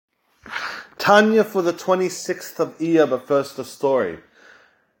Tanya for the 26th of Iyar, but first the story.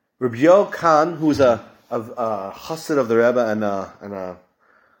 Rabbi Yoels Khan, who's a chassid of the Rebbe and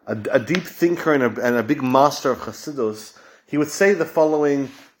a deep thinker and a big master of chassidus, he would say the following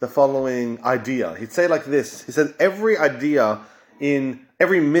idea. He'd say like this. He said every idea in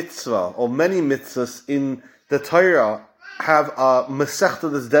every mitzvah or many mitzvahs in the Torah have a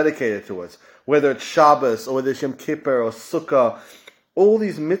masechta that's dedicated to it. Whether it's Shabbos or whether it's Yom Kippur or Sukkah, all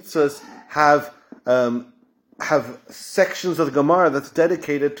these mitzvahs have sections of the Gemara that's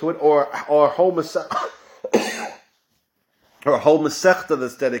dedicated to it, or a whole masechta,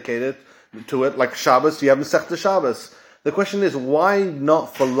 that's dedicated to it, like Shabbos. You have Masechta Shabbos. The question is, why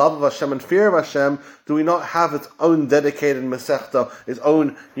not, for love of Hashem and fear of Hashem, do we not have its own dedicated Masechta, its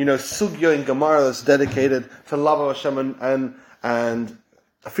own, sugya in Gemara that's dedicated to love of Hashem and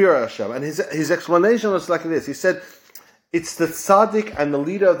fear of Hashem? And his explanation was like this. He said, it's the tzaddik and the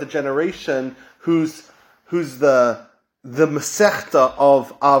leader of the generation who's the Masechta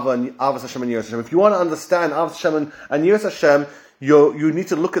of Avos Hashem and Yiras Hashem. If you want to understand Avos Hashem and Yiras Hashem, you need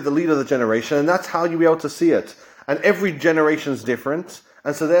to look at the leader of the generation, and that's how you'll be able to see it. And every generation is different,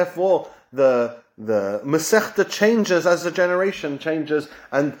 and so therefore the Masechta changes as the generation changes,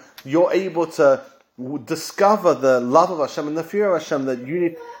 and you're able to discover the love of Hashem and the fear of Hashem that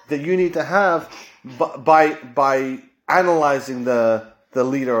you need to have by analyzing the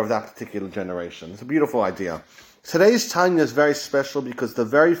leader of that particular generation. It's a beautiful idea. Today's Tanya is very special because the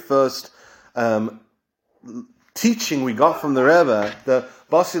very first teaching we got from the Rebbe, the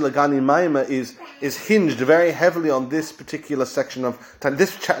Basi Lagani Maima, is hinged very heavily on this particular section of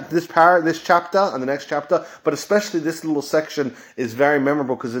this chapter and the next chapter, but especially this little section is very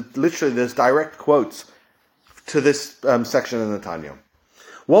memorable because there's direct quotes to this section in the Tanya.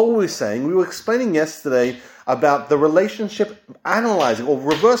 What were we saying? We were explaining yesterday about the relationship, analyzing or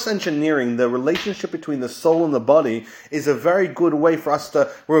reverse engineering the relationship between the soul and the body is a very good way for us to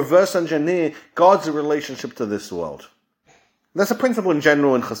reverse engineer God's relationship to this world. That's a principle in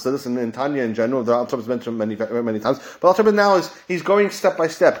general in Chassidus and in Tanya in general. The Alter Rebbe has mentioned many times. But Alter Rebbe now he's going step by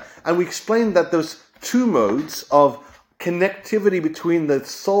step. And we explained that there's two modes of connectivity between the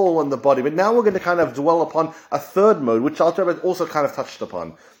soul and the body. But now we're going to kind of dwell upon a third mode, which Alter Rebbe also kind of touched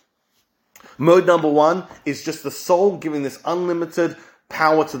upon. Mode number one is just the soul giving this unlimited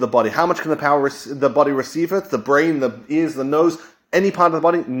power to the body. How much can the body receive it? The brain, the ears, the nose, any part of the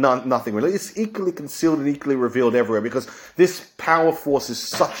body? Nothing really. It's equally concealed and equally revealed everywhere because this power force is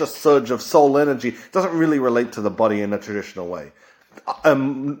such a surge of soul energy. It doesn't really relate to the body in a traditional way.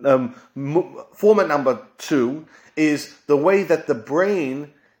 Format number two is the way that the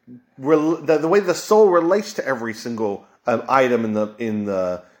brain, the way the soul relates to every single item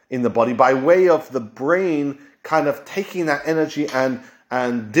in the body by way of the brain kind of taking that energy and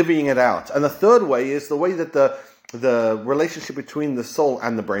divvying it out. And the third way is the way that the relationship between the soul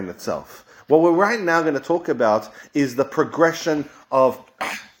and the brain itself. What we're right now going to talk about is the progression of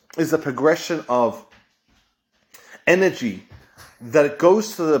energy that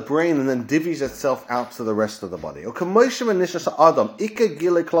goes to the brain and then divvies itself out to the rest of the body.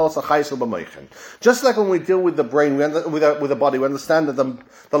 Just like when we deal with the brain, with the body, we understand that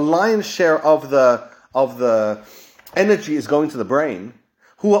the lion's share of the energy is going to the brain.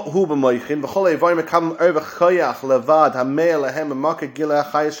 And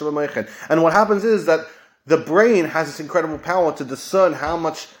what happens is that the brain has this incredible power to discern how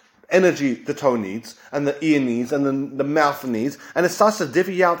much energy the toe needs, and the ear needs, and the mouth needs, and it starts to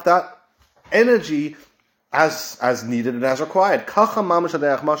divvy out that energy as needed and as required. So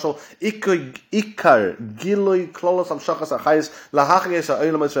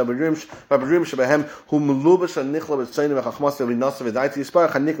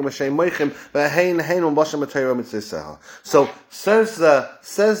says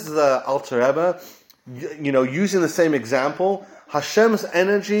the Alter Rebbe, using the same example, Hashem's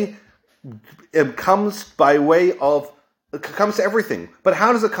energy comes by way of, it comes to everything. But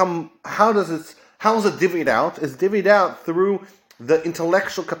how does it come? How is it divvied out? It's divvied out through the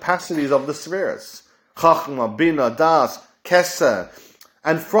intellectual capacities of the spheres. Chachma, Bina, Das, Keser.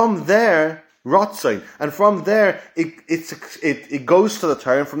 And from there, Ratzon. And from there, it goes to the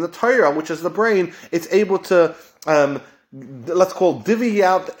Torah. And from the Torah, which is the brain, it's able to, let's call it, divvy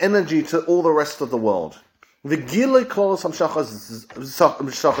out the energy to all the rest of the world. The Gilei Klolos Hamshachas,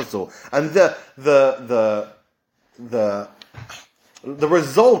 and the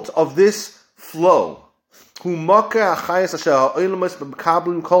result of this flow, and what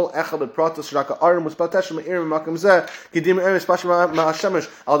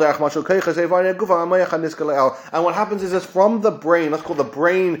happens is from the brain, let's call the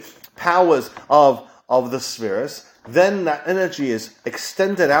brain powers of the spheres, then that energy is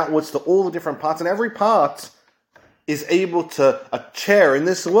extended outwards to all the different parts, and every part is able to, a chair in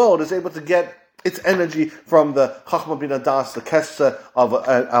this world is able to get its energy from the Chachma Bina Das, the Kesser of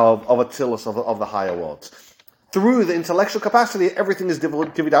Atzilus, of the higher worlds. Through the intellectual capacity, everything is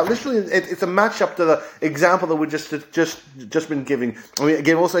divvied out. Literally, it's a matchup to the example that we just been giving. We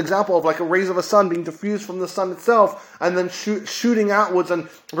gave also an example of like a rays of a sun being diffused from the sun itself, and then shooting outwards and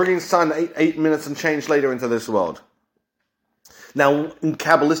bringing sun 8 minutes and change later into this world. Now, in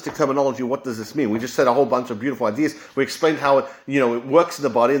Kabbalistic terminology, what does this mean? We just said a whole bunch of beautiful ideas. We explained how it works in the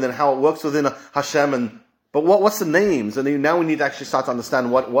body, and then how it works within Hashem. But what's the names? And now we need to actually start to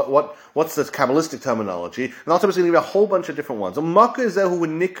understand what's this Kabbalistic terminology. And also, we're going to give you a whole bunch of different ones.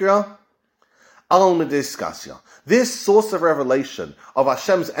 This source of revelation of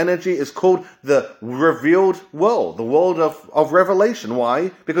Hashem's energy is called the revealed world, the world of revelation.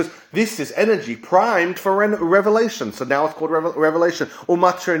 Why? Because this is energy primed for revelation. So now it's called revelation. Or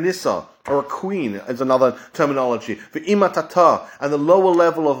Matre Nisa, or a queen, is another terminology. The Imatata, and the lower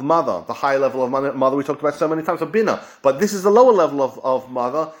level of mother, the high level of mother we talked about so many times, of Bina. But this is the lower level of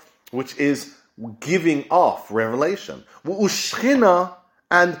mother, which is giving off revelation. Ushchina,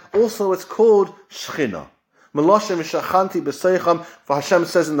 and also it's called Shchina. For Hashem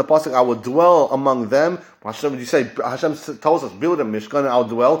says in the pasuk, I will dwell among them. Hashem tells us, build a mishkan and I'll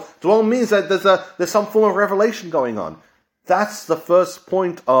dwell. Dwell means that there's some form of revelation going on. That's the first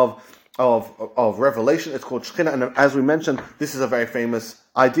point of revelation. It's called Shekhinah, and as we mentioned, this is a very famous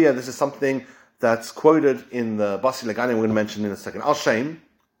idea. This is something that's quoted in the Basi Legani, we're going to mention in a second. Al Shem,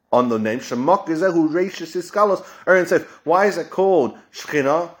 on the name Shemok Gezehu Reishis Iskalos. Aaron says, why is it called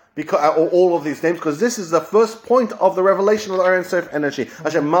Shekhinah? Because all of these names, because this is the first point of the revelation of the Aaron Sof energy.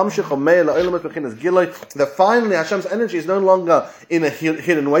 That finally Hashem's energy is no longer in a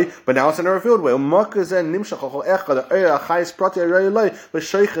hidden way, but now it's in a revealed way.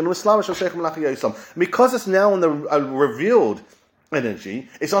 Because it's now in the revealed energy,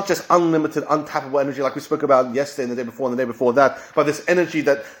 it's not just unlimited, untappable energy like we spoke about yesterday and the day before and the day before that, but this energy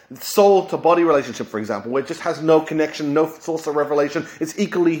that soul to body relationship, for example, where it just has no connection, no source of revelation, it's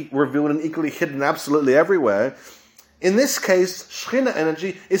equally revealed and equally hidden absolutely everywhere. In this case, Shekhinah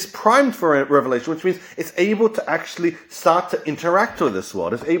energy is primed for revelation, which means it's able to actually start to interact with this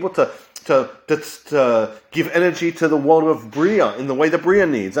world. It's able to give energy to the world of Bria in the way that Bria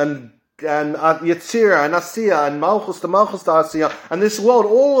needs, and Yetzira and Asiya and Malchus to Asiya, and this world,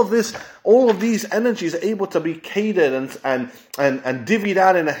 all of these energies are able to be catered and divvied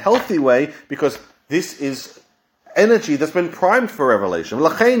out in a healthy way, because this is energy that's been primed for revelation. And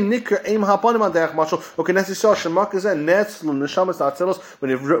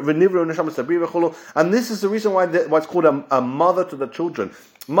this is the reason why it's called a mother to the children.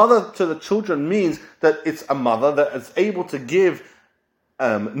 Mother to the children means that it's a mother that is able to give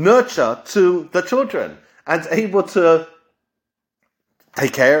nurture to the children, and able to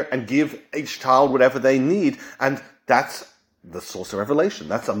take care and give each child whatever they need, and that's the source of revelation.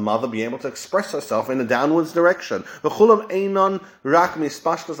 That's a mother being able to express herself in a downwards direction. And what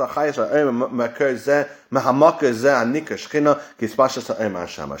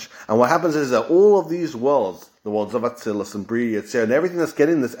happens is that all of these worlds, the worlds of Atzilus and Bria, and everything that's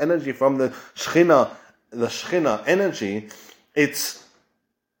getting this energy from the Shekhinah energy, it's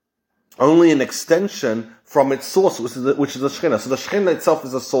only an extension from its source, which is the Shekhinah. So the Shekhinah itself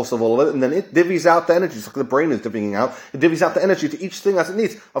is the source of all of it, and then it divvies out the energy. It's like the brain is divvying out. It divvies out the energy to each thing as it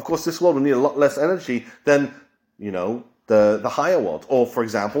needs. Of course, this world will need a lot less energy than, the higher world. Or, for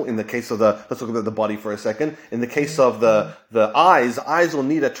example, in the case of let's look at the body for a second. In the case of the eyes will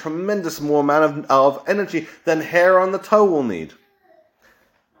need a tremendous more amount of energy than hair on the toe will need.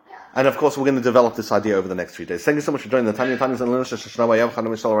 And of course, we're going to develop this idea over the next few days. Thank you so much for joining the Tanya. Tanya's and Lina Shashnawa Yav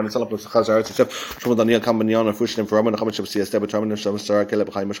Khanam Shal Rani Salap Khazar Tzef Shmuel Daniel Kambanian and Fushim for Roman Khamich Shab Siesta Betramin Shab Sarah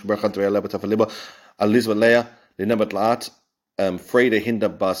Keleb Chaim Mishkber Khadri Aleb Tafaliba Elizabeth Leah Linabat Laat Freda Hinda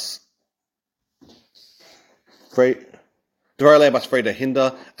Bas Dvar Leah Bas Freda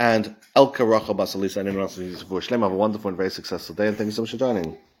Hinda and Elka Racha Bas Elisa, and anyone else who's for Shlem. Have a wonderful and very successful day, and thank you so much for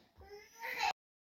joining.